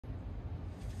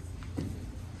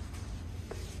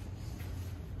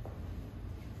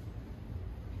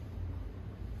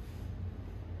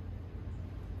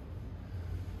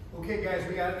Okay guys,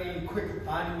 we got a quick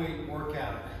body weight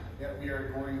workout that we are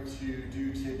going to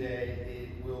do today.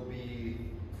 It will be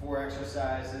 4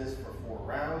 exercises for 4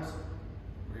 rounds.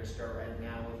 We're going to start right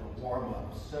now with a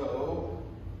warm-up. So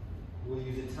we'll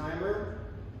use a timer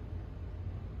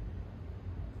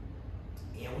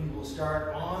and we will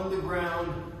start on the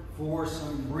ground for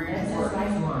some bridge work.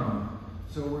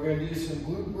 So we're going to do some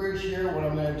glute bridge here. What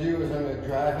I'm going to do is I'm going to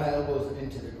drive my elbows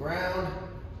into the ground.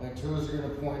 My toes are going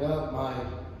to point up. My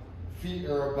feet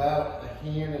are about a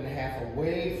hand and a half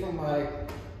away from my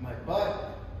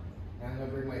butt. And I'm going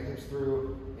to bring my hips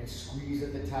through and squeeze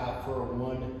at the top for a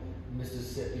 1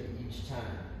 Mississippi each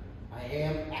time. I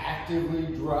am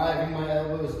actively driving my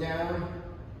elbows down,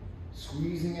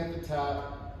 squeezing at the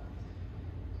top.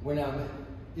 When I'm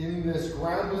in this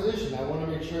ground position, I want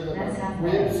to make sure that my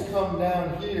ribs come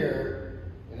down here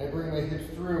and I bring my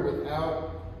hips through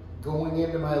without going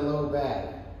into my low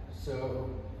back.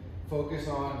 So focus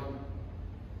on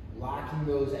locking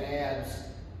those abs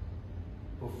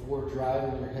before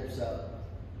driving your hips up.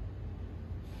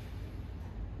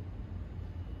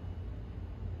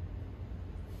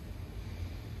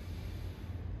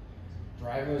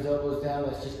 Driving those elbows down,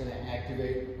 that's just going to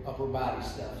activate upper body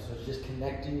stuff. So it's just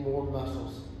connecting more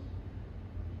muscles.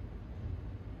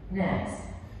 Next.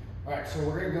 All right, so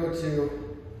we're going to go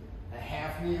to a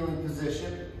half kneeling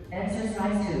position.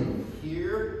 Exercise 2.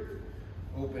 Here,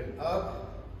 open up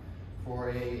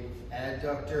for a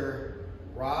adductor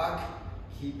rock,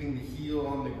 keeping the heel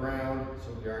on the ground.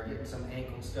 So we are getting some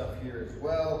ankle stuff here as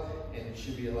well, and it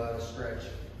should be a lot of stretch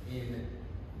in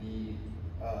the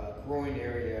groin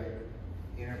area,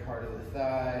 inner part of the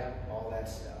thigh, all that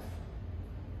stuff.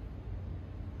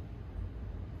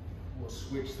 We'll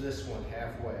switch this one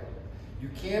halfway. You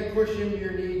can push into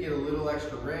your knee, get a little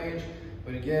extra range,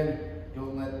 but again,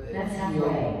 don't let the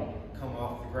heel come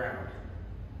off the ground.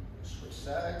 Switch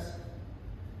sides.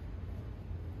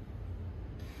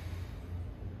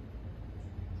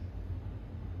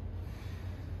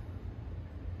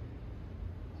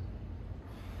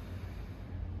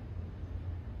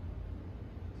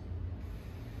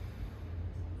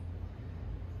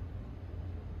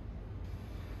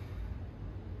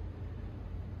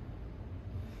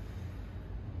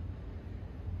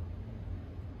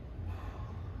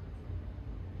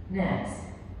 Next.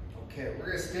 Okay, we're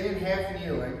going to stay in half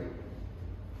kneeling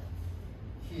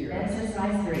here.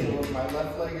 Exercise 3. So if my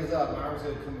left leg is up, my arm's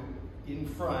going to come in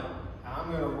front.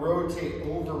 I'm going to rotate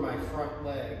over my front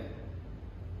leg.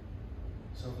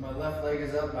 So if my left leg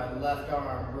is up, my left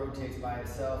arm rotates by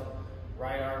itself.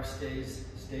 Right arm stays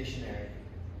stationary.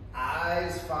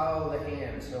 Eyes follow the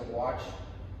hand, so watch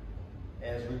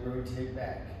as we rotate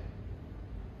back.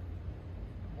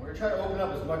 We're going to try to open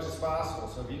up as much as possible,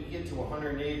 so if you can get to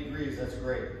 180 degrees, that's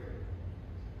great.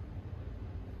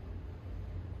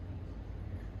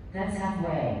 That's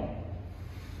halfway.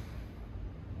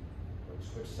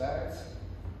 Switch sides.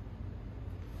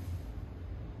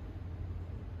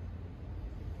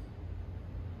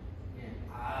 And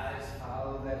eyes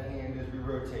follow that hand as we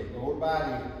rotate. Lower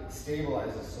body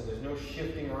stabilizes, so there's no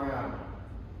shifting around.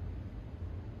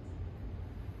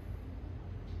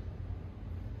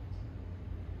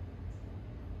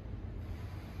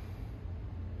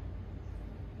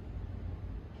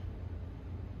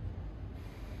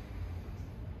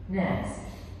 Next.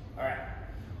 All right,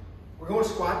 we're going to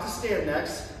squat to stand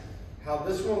next. How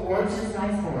this one works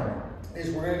Exercise 4.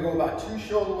 is we're going to go about 2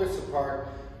 shoulder widths apart,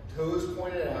 toes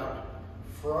pointed out.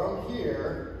 From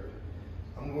here,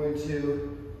 I'm going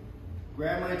to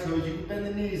grab my toes. You can bend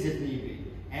the knees if need be.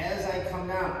 As I come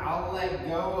down, I'll let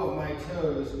go of my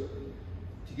toes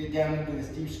to get down into this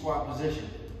deep squat position.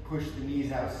 Push the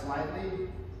knees out slightly,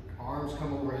 arms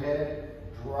come overhead,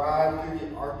 drive through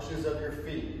the arches of your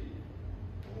feet.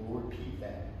 We'll repeat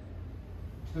that.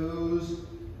 Toes,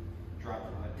 drop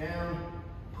the butt down,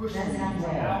 push the knees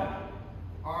out,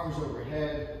 arms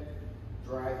overhead,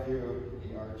 drive through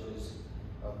the arches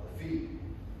of the feet.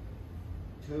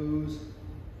 Toes,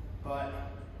 butt,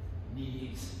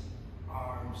 knees,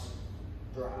 arms,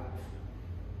 drive.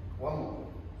 One more.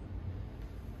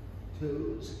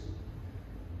 Toes,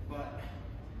 butt,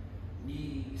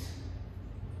 knees,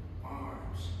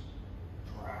 arms,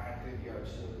 drive through the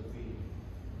arches of the feet.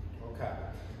 Okay,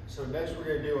 so next we're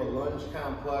going to do a lunge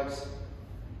complex,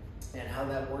 and how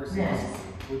that works is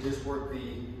we'll just work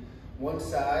the one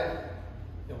side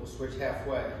and we'll switch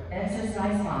halfway.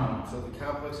 Exercise 5. So the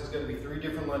complex is going to be 3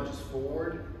 different lunges.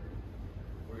 Forward,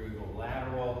 we're going to go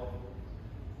lateral,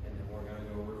 and then we're going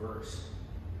to go reverse.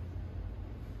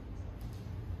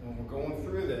 When we're going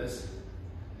through this,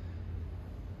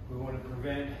 we want to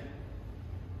prevent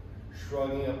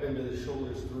shrugging up into the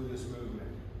shoulders through this movement.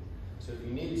 So if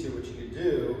you need to, what you could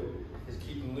do is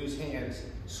keeping loose hands,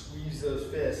 squeeze those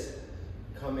fists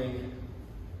coming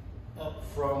up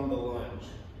from the lunge.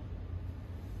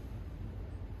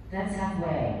 That's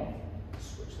halfway.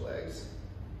 Switch legs.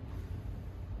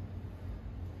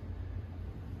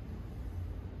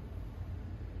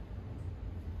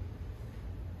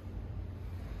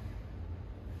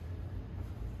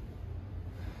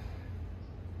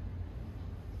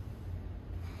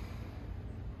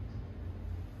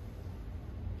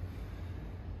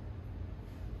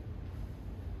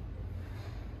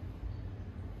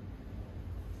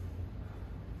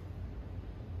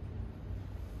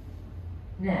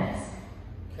 Next.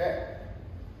 Okay,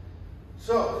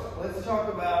 so let's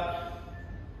talk about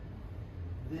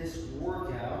this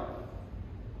workout.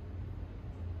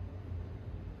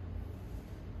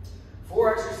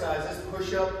 4 exercises: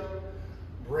 push-up,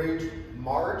 bridge,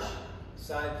 march,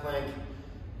 side plank,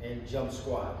 and jump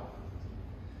squat.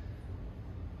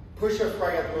 Push-ups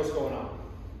probably got the most going on,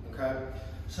 okay?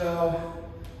 So,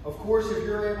 of course, if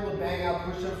you're able to bang out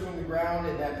push-ups from the ground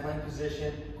in that plank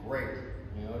position, great.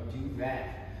 You know, do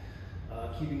that.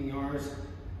 Keeping the arms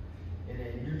in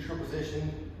a neutral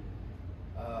position.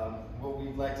 What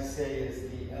we'd like to say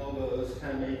is the elbows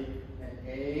kind of make an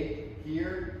A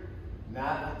here,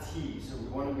 not a T. So we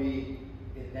want to be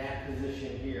in that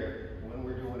position here when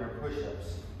we're doing our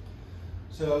push-ups.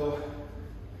 So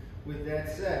with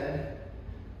that said,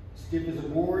 stiff as a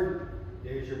board,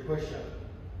 there's your push-up.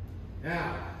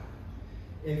 Now,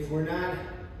 if we're not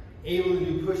able to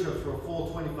do push-ups for a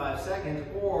full 25 seconds,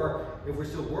 or if we're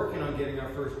still working on getting our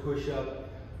first push-up,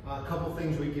 a couple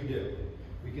things we could do.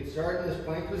 We could start in this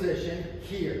plank position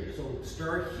here. So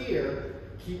start here,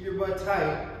 keep your butt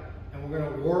tight, and we're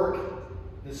gonna work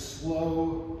the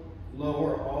slow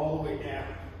lower all the way down.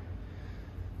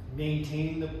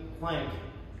 Maintain the plank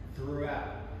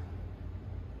throughout.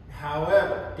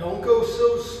 However, don't go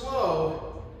so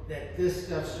slow that this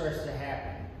stuff starts to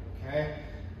happen, okay?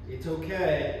 It's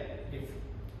okay if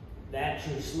that's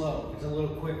your slow. It's a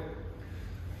little quicker.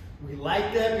 We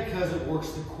like that because it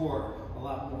works the core a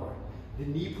lot more. The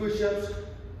knee push-ups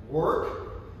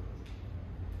work.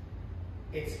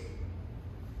 It's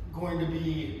going to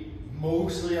be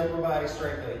mostly upper body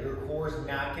strength. Your core is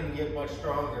not going to get much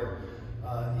stronger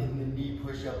in the knee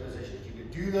push-up positions. You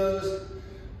can do those,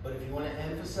 but if you want to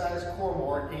emphasize core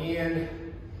more and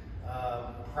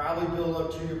probably build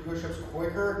up to your push-ups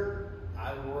quicker,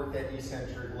 I would work that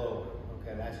eccentric lower.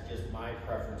 Okay, that's just my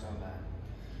preference on that.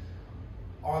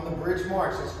 On the bridge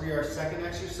march, this will be our second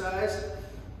exercise.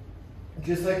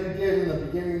 Just like we did in the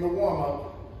beginning of the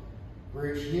warm-up,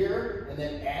 bridge here, and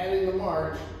then adding the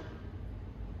march,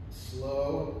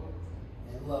 slow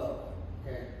and low,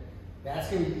 okay? That's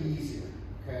gonna be easier,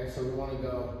 okay? So we wanna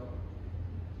go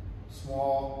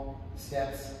small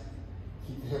steps,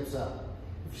 keep the hips up.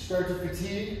 If you start to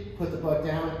fatigue, put the butt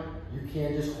down. You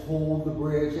can just hold the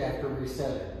bridge after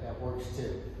reset it. That works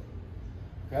too.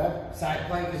 Okay? Side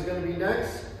plank is going to be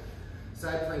next.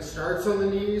 Side plank starts on the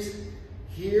knees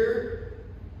here,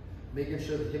 making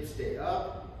sure the hips stay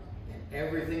up and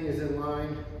everything is in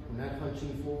line. We're not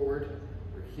punching forward.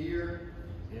 We're here.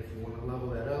 And if you want to level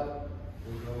that up,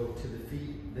 we'll go to the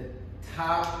feet. The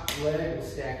top leg will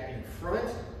stack in front.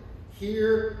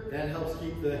 Here, that helps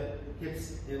keep the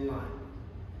hips in line.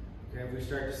 Okay, if we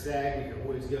start to sag, we can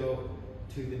always go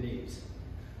to the knees.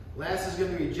 Last is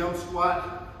going to be jump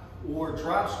squat or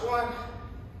drop squat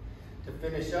to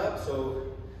finish up.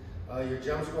 So your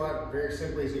jump squat, very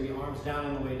simply, is going to be arms down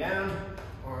on the way down,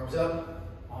 arms up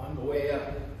on the way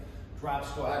up. Drop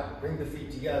squat, bring the feet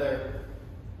together,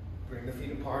 bring the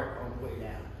feet apart on the way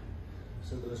down.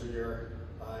 So those are your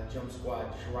jump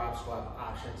squat, drop squat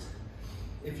options.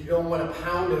 If you don't want to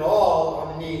pound it all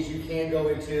on the knees, you can go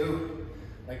into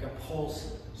like a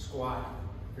pulse squat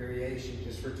variation,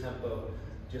 just for tempo,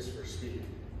 just for speed,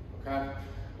 okay?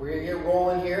 We're gonna get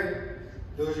rolling here.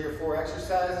 Those are your 4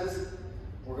 exercises.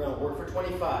 We're gonna work for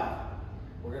 25.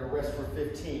 We're gonna rest for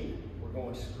 15. We're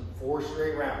going 4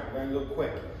 straight rounds. We're gonna go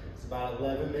quick. It's about an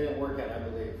 11-minute workout, I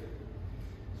believe.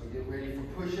 So get ready for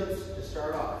push-ups to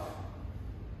start off.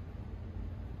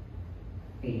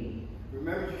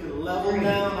 Remember, you can level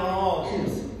down on all of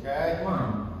these, okay?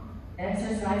 1.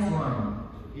 Exercise 1.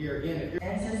 Here again.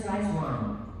 Exercise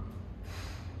 1.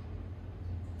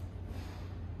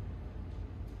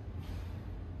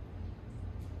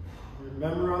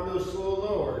 Remember on those slow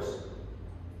lowers,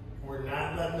 we're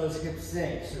not letting those hips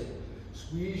sink. So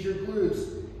squeeze your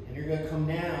glutes and you're gonna come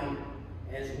down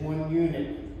as one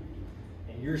unit.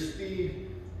 And your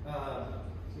speed,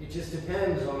 it just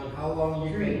depends on how long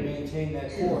you can maintain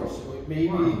that core. So it may be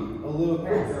a little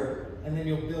quicker and then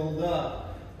you'll build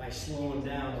up by slowing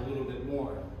down a little bit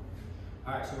more.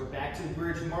 All right, so we're back to the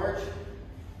bridge march.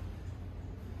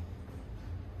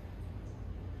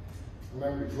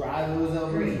 Remember to drive those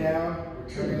elbows down.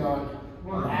 We're turning on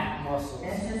lat muscles.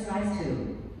 Exercise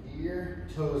 2. Here,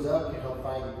 toes up, can help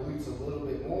find the glutes a little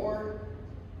bit more.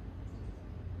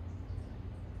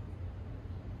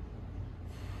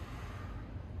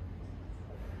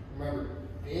 Remember,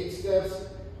 big steps,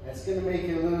 that's going to make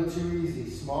it a little too easy.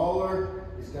 Smaller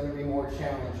is going to be more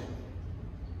challenging.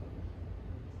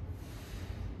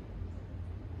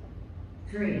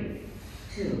 3,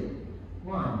 2,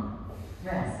 1,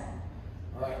 rest.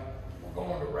 All right, we're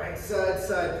going to right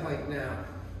side plank now.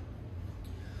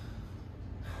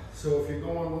 So if you're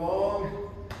going long,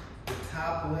 the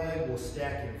top leg will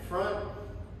stack in front.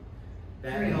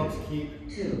 That helps keep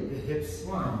the hips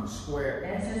square.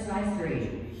 Exercise 3.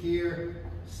 Here,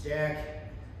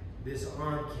 stack. This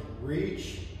arm can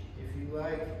reach if you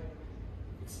like.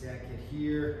 Stack it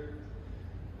here.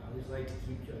 I always like to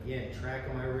keep, again, track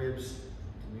on my ribs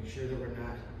to make sure that we're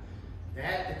not.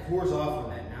 The core's off on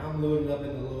that. Now I'm loading up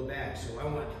in the low back, so I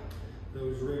want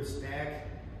those ribs back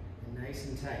and nice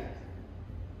and tight.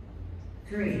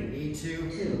 3, Need to.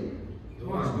 2,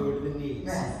 You always go to the knees.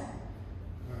 Rest.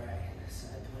 All right,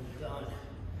 side plank done.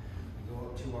 We go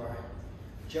up to our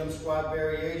jump squat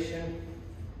variation.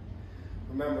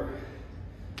 Remember,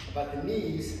 about the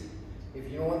knees, if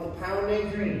you don't want the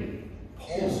pounding, 3,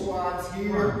 pole squats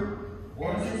here.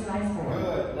 Exercise 4.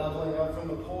 Good. Leveling up from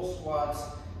the pole squats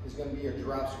is going to be a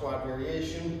drop squat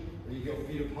variation where you go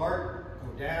feet apart,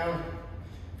 go down,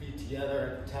 feet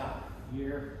together at the top.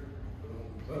 Here, boom,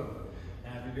 boom.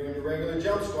 Now if you're doing your regular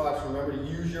jump squats, remember to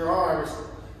use your arms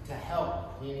to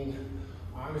help, meaning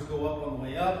arms go up on the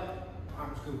way up,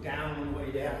 arms go down on the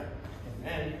way down. And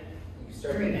then you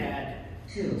start to add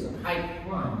 2, some height.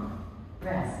 1,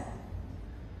 rest.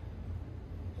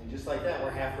 And just like that,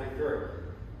 we're halfway through.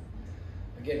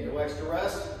 Again, no extra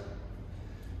rest.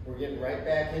 We're getting right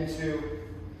back into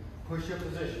push-up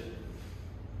position.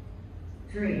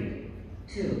 3,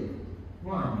 2,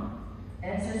 1.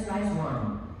 Exercise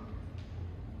 1.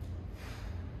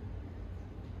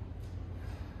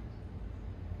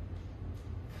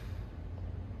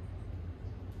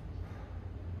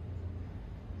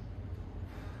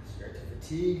 Start to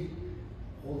fatigue.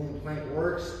 Holding plank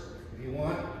works. If you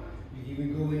want, you can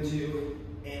even go into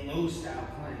a low style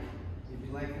plank if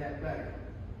you like that better.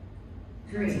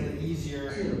 3, It's a little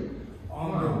easier 2,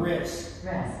 on the wrist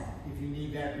rest. if you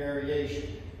need that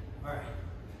variation. All right,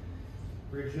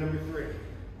 bridge number 3.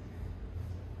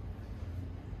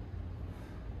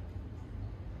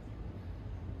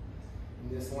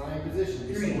 In this lying position,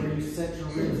 this is where you set your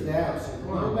ribs down. So the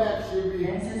low back should be,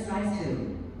 Exercise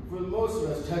 2. for most of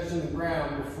us, touching the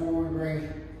ground before we bring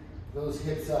those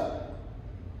hips up.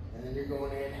 And then you're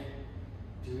going in,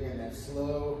 doing that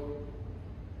slow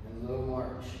and low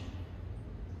march.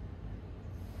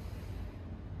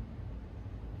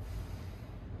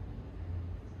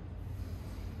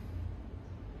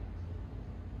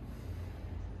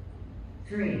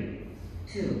 Three,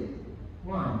 2,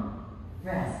 1,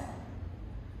 rest.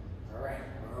 All right,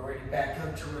 we're already back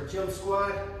up to our jump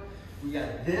squat. We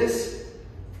got this,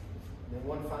 and then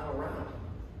one final round.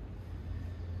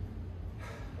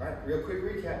 All right, real quick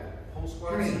recap. Pole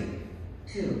squats.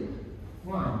 3, 2,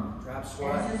 1. Drop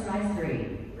squat. Exercise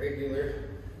 3. Regular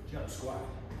jump squat.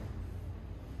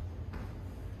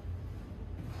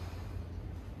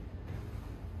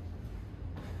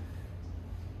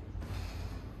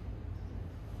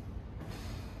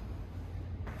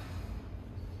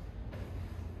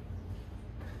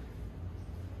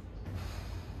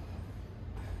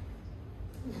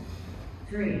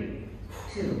 Three,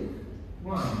 2,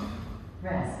 1,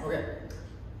 rest. Okay,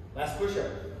 last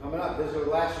push-up. Coming up, this is our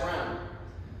last round.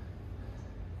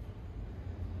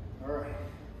 All right.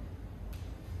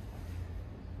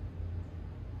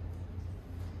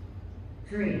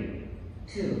 Three,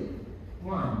 2,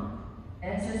 1.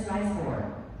 Exercise 4.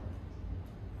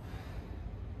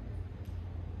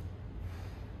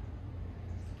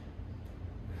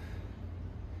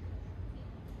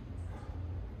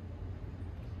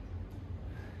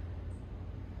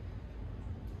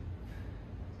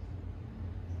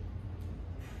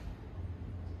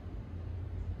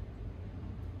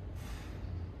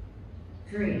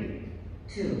 Three,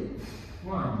 2,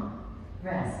 1,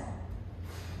 rest.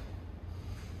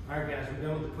 All right, guys, we're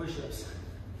done with the push-ups.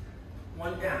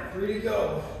 One down, 3 to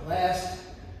go. Last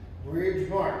bridge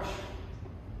march.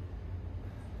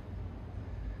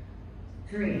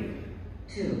 3,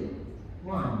 2,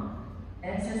 1.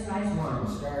 Exercise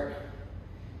 1. Start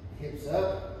hips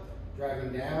up,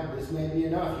 driving down. This may be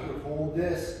enough. You can hold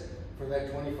this for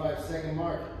that 25-second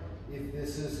mark if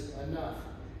this is enough.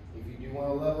 If you do want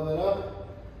to level it up,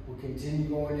 we'll continue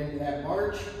going into that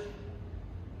march.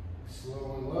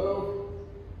 Slow and low.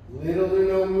 Little to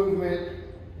no movement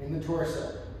in the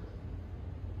torso.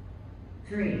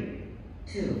 3,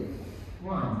 2,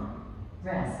 1.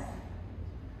 Rest.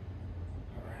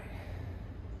 All right.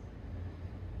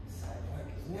 Side plank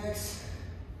is next.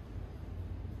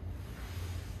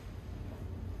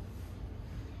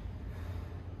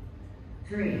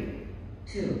 Three,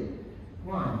 2,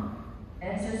 1.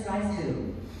 Exercise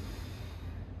 2.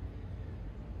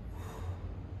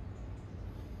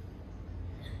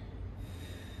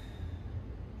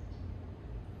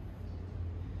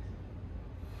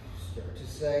 Start to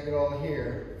sag it all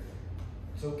here.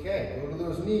 It's okay. Go to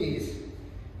those knees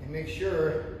and make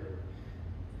sure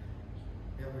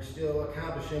that we're still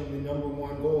accomplishing the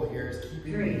 #1 goal here is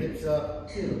keeping the hips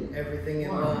up, 2, everything in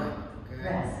 1. line. Okay?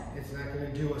 Rest. It's not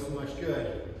going to do us much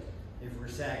good if we're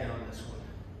sagging on this one.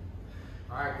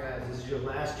 All right, guys, this is your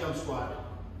last jump squat.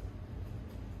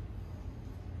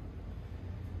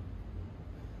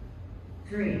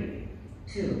 Three,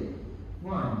 2,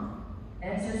 1.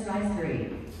 Exercise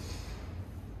 3.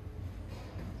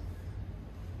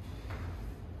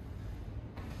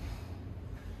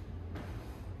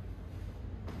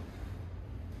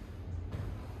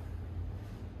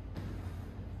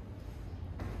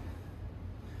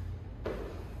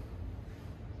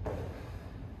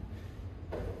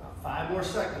 About 5 more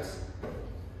seconds.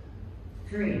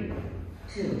 3,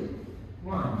 2,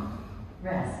 1.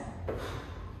 Rest.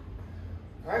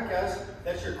 All right, guys,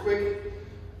 that's your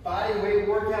quick body weight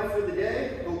workout for the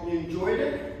day. Hope you enjoyed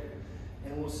it,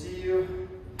 and we'll see you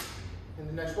in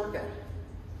the next workout.